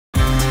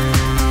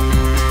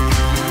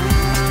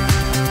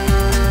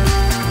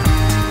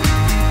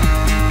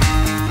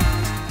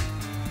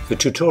The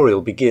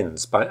tutorial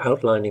begins by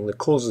outlining the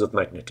causes of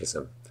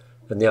magnetism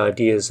and the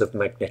ideas of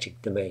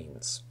magnetic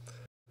domains.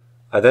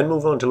 I then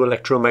move on to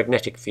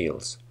electromagnetic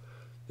fields,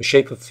 the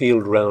shape of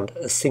field round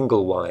a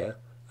single wire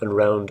and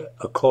round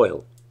a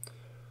coil,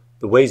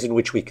 the ways in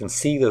which we can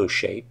see those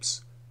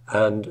shapes,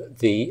 and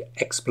the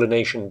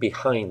explanation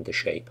behind the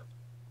shape.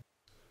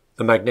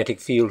 The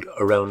magnetic field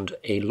around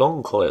a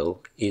long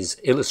coil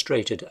is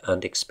illustrated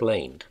and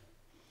explained,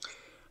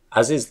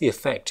 as is the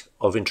effect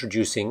of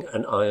introducing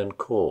an iron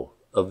core,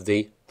 of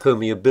the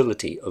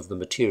permeability of the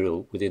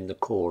material within the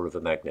core of a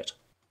magnet.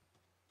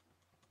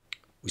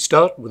 We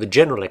start with a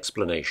general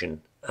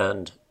explanation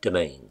and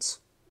domains.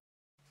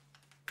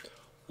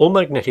 All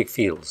magnetic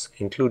fields,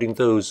 including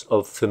those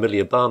of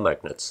familiar bar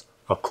magnets,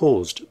 are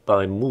caused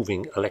by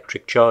moving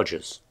electric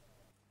charges.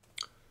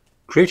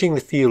 Creating the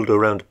field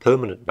around a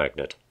permanent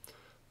magnet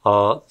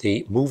are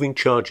the moving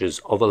charges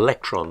of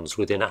electrons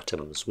within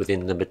atoms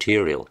within the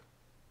material.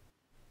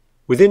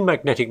 Within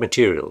magnetic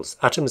materials,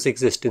 atoms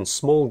exist in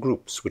small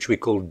groups which we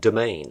call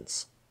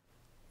domains.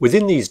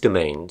 Within these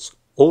domains,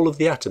 all of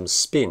the atoms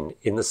spin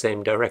in the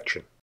same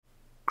direction,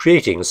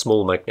 creating a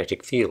small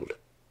magnetic field.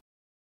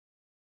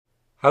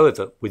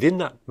 However, within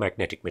that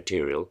magnetic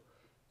material,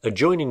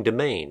 adjoining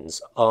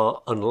domains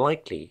are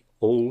unlikely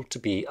all to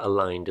be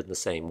aligned in the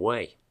same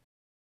way.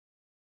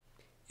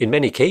 In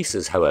many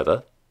cases,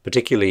 however,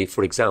 particularly,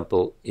 for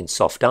example, in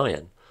soft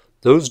iron,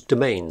 those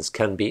domains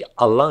can be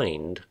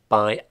aligned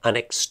by an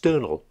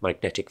external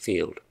magnetic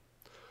field,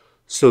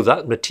 so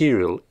that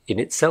material in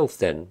itself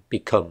then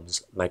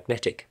becomes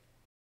magnetic.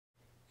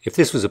 If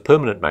this was a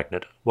permanent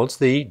magnet, once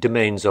the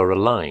domains are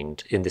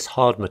aligned in this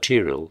hard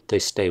material, they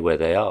stay where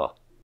they are.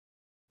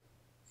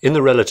 In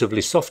the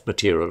relatively soft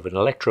material of an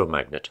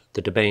electromagnet,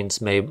 the domains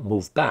may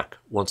move back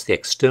once the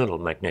external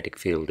magnetic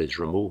field is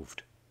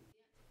removed.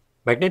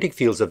 Magnetic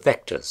fields are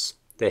vectors.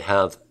 They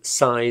have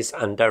size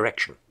and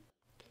direction.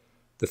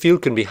 The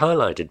field can be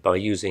highlighted by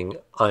using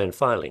iron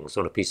filings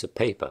on a piece of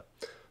paper,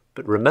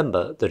 but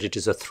remember that it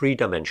is a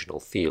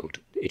three-dimensional field.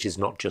 It is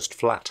not just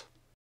flat.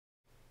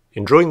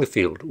 In drawing the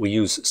field, we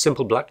use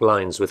simple black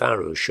lines with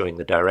arrows showing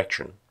the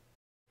direction.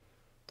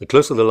 The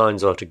closer the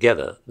lines are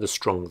together, the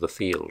stronger the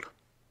field.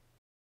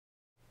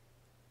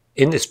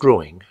 In this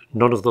drawing,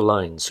 none of the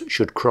lines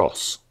should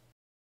cross.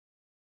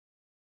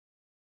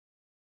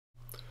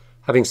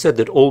 Having said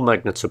that all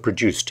magnets are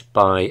produced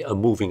by a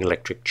moving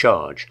electric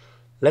charge,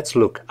 let's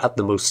look at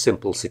the most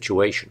simple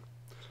situation.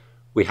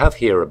 We have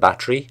here a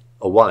battery,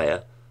 a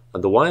wire,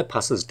 and the wire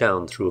passes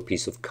down through a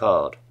piece of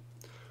card.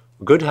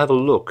 We're going to have a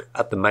look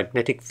at the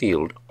magnetic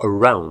field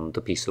around the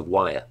piece of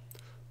wire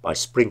by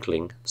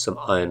sprinkling some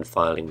iron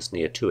filings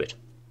near to it.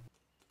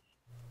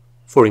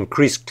 For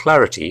increased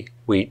clarity,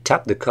 we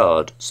tap the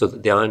card so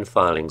that the iron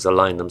filings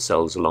align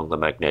themselves along the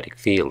magnetic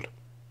field.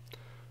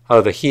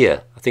 However,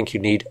 here I think you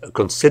need a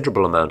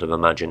considerable amount of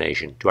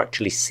imagination to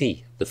actually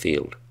see the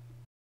field.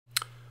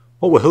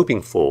 What we're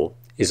hoping for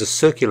is a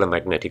circular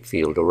magnetic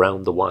field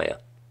around the wire.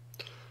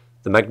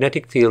 The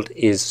magnetic field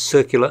is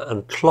circular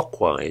and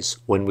clockwise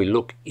when we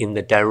look in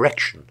the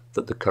direction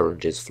that the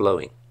current is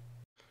flowing.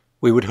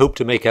 We would hope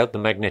to make out the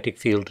magnetic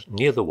field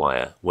near the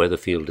wire where the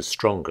field is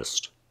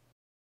strongest.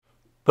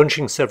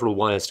 Punching several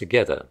wires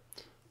together,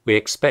 we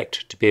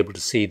expect to be able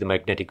to see the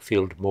magnetic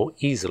field more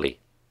easily,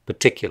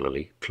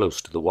 particularly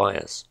close to the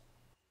wires.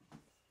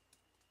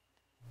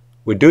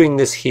 We're doing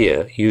this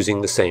here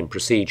using the same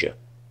procedure.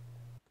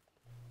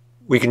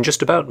 We can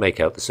just about make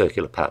out the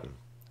circular pattern,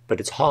 but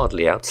it's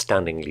hardly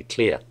outstandingly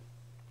clear.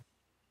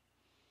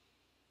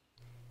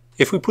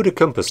 If we put a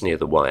compass near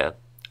the wire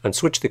and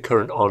switch the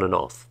current on and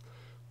off,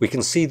 we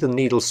can see the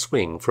needle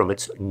swing from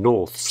its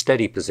north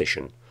steady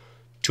position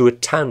to a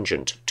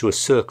tangent to a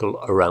circle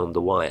around the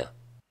wire.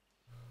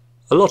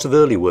 A lot of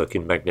early work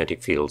in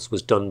magnetic fields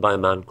was done by a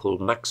man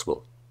called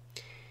Maxwell.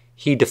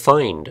 He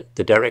defined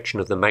the direction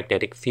of the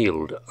magnetic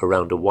field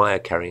around a wire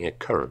carrying a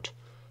current,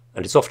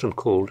 and it's often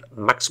called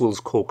Maxwell's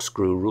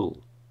corkscrew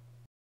rule.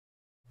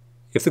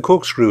 If the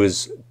corkscrew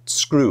is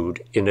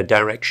screwed in a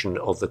direction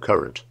of the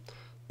current,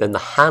 then the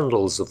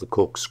handles of the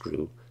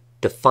corkscrew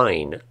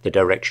define the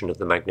direction of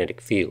the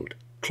magnetic field,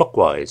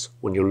 clockwise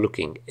when you're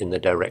looking in the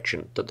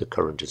direction that the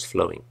current is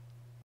flowing.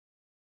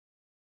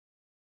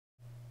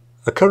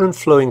 A current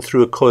flowing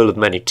through a coil of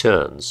many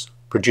turns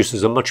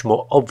produces a much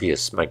more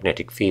obvious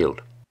magnetic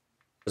field.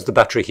 As the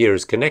battery here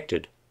is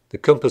connected, the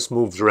compass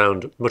moves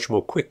around much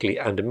more quickly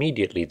and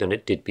immediately than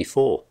it did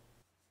before,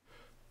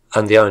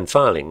 and the iron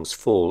filings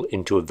fall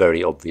into a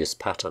very obvious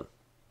pattern.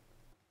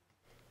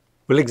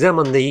 We'll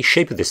examine the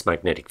shape of this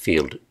magnetic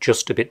field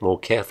just a bit more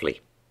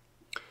carefully.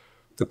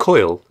 The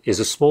coil is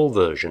a small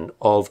version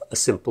of a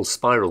simple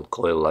spiral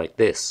coil like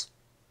this.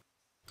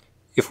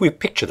 If we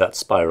picture that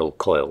spiral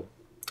coil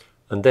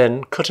and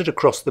then cut it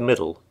across the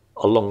middle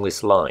along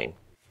this line,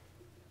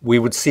 we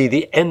would see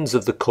the ends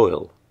of the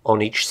coil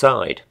on each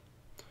side.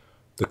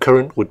 The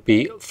current would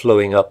be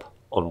flowing up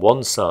on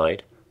one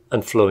side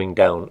and flowing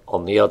down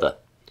on the other.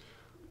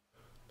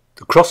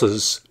 The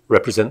crosses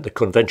represent the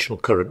conventional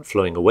current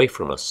flowing away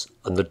from us,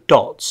 and the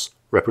dots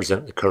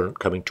represent the current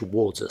coming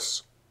towards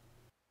us.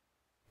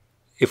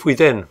 If we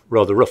then,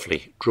 rather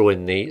roughly, draw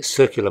in the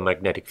circular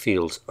magnetic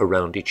fields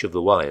around each of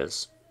the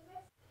wires,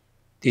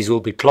 these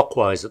will be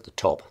clockwise at the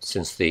top,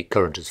 since the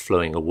current is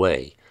flowing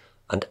away,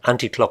 and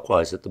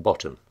anti-clockwise at the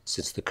bottom,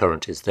 since the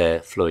current is there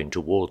flowing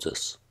towards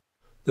us.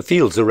 The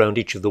fields around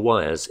each of the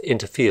wires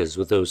interferes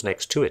with those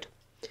next to it.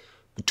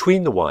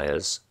 Between the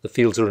wires, the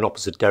fields are in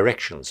opposite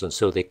directions, and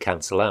so they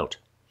cancel out.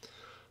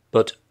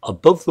 But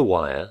above the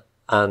wire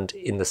and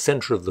in the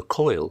center of the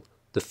coil,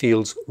 the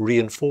fields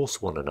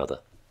reinforce one another.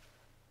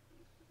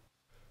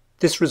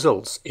 This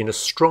results in a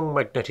strong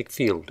magnetic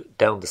field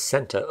down the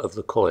center of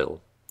the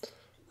coil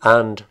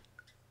and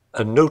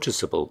a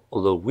noticeable,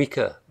 although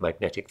weaker,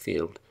 magnetic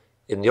field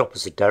in the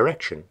opposite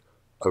direction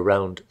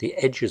around the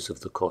edges of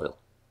the coil.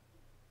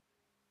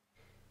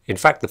 In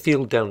fact, the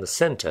field down the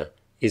center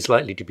is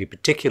likely to be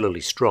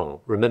particularly strong,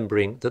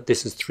 remembering that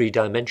this is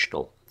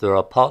three-dimensional. There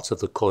are parts of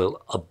the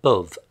coil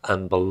above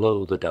and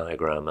below the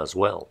diagram as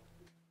well.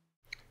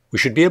 We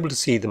should be able to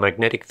see the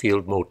magnetic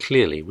field more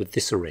clearly with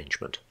this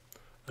arrangement: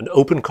 an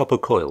open copper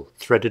coil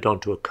threaded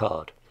onto a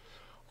card,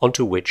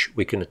 onto which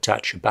we can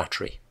attach a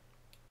battery.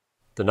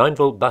 The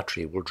 9-volt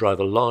battery will drive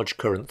a large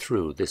current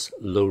through this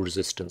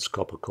low-resistance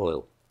copper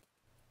coil.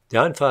 The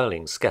iron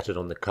filings scattered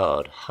on the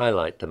card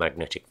highlight the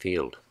magnetic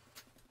field.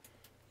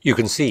 You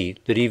can see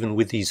that even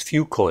with these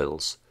few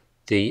coils,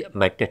 the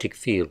magnetic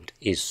field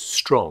is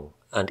strong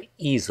and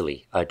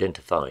easily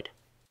identified.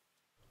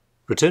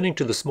 Returning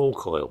to the small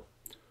coil,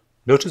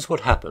 notice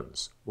what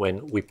happens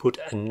when we put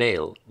a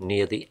nail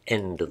near the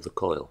end of the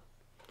coil,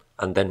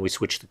 and then we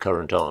switch the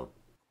current on.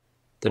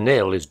 The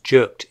nail is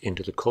jerked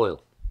into the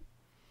coil.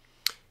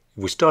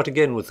 If we start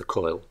again with the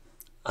coil,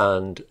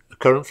 and a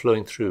current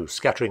flowing through,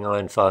 scattering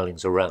iron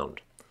filings around,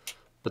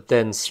 but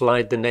then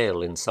slide the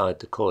nail inside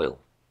the coil,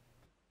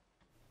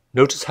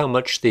 notice how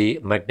much the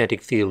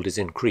magnetic field is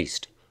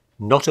increased,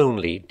 not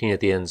only near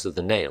the ends of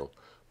the nail,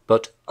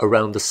 but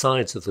around the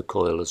sides of the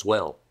coil as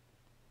well.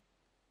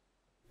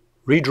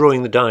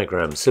 Redrawing the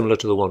diagram similar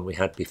to the one we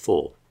had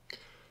before,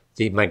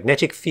 the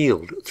magnetic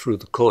field through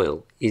the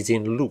coil is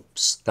in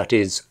loops, that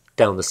is,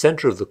 down the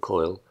center of the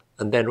coil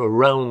and then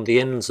around the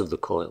ends of the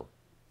coil,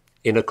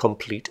 in a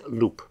complete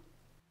loop.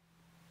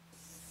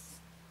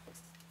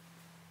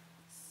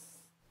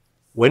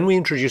 When we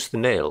introduce the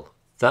nail,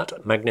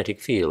 that magnetic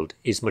field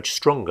is much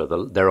stronger.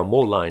 There are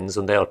more lines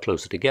and they are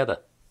closer together.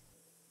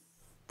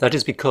 That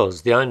is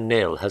because the iron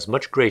nail has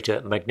much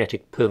greater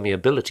magnetic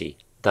permeability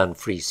than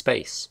free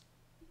space.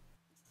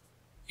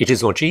 It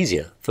is much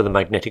easier for the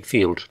magnetic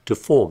field to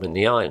form in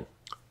the iron,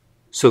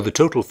 so the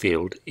total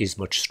field is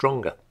much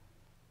stronger.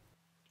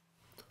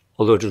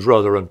 Although it is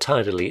rather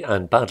untidily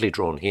and badly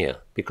drawn here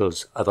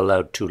because I've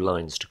allowed two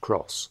lines to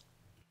cross.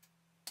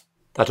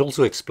 That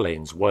also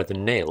explains why the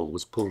nail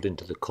was pulled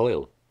into the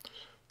coil.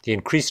 The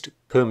increased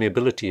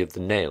permeability of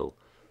the nail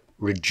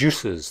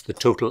reduces the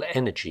total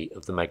energy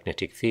of the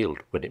magnetic field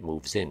when it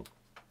moves in.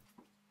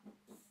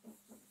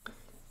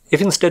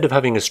 If instead of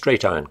having a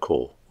straight iron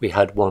core, we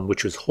had one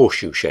which was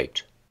horseshoe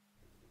shaped,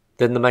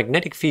 then the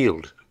magnetic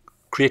field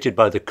created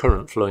by the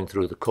current flowing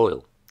through the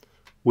coil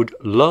would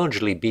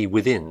largely be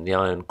within the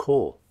iron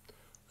core,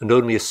 and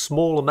only a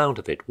small amount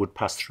of it would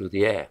pass through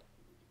the air.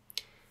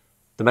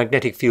 The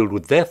magnetic field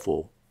would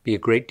therefore be a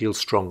great deal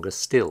stronger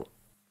still.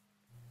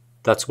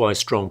 That's why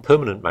strong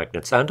permanent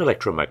magnets and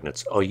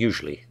electromagnets are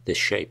usually this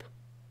shape.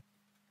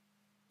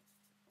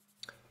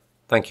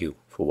 Thank you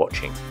for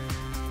watching.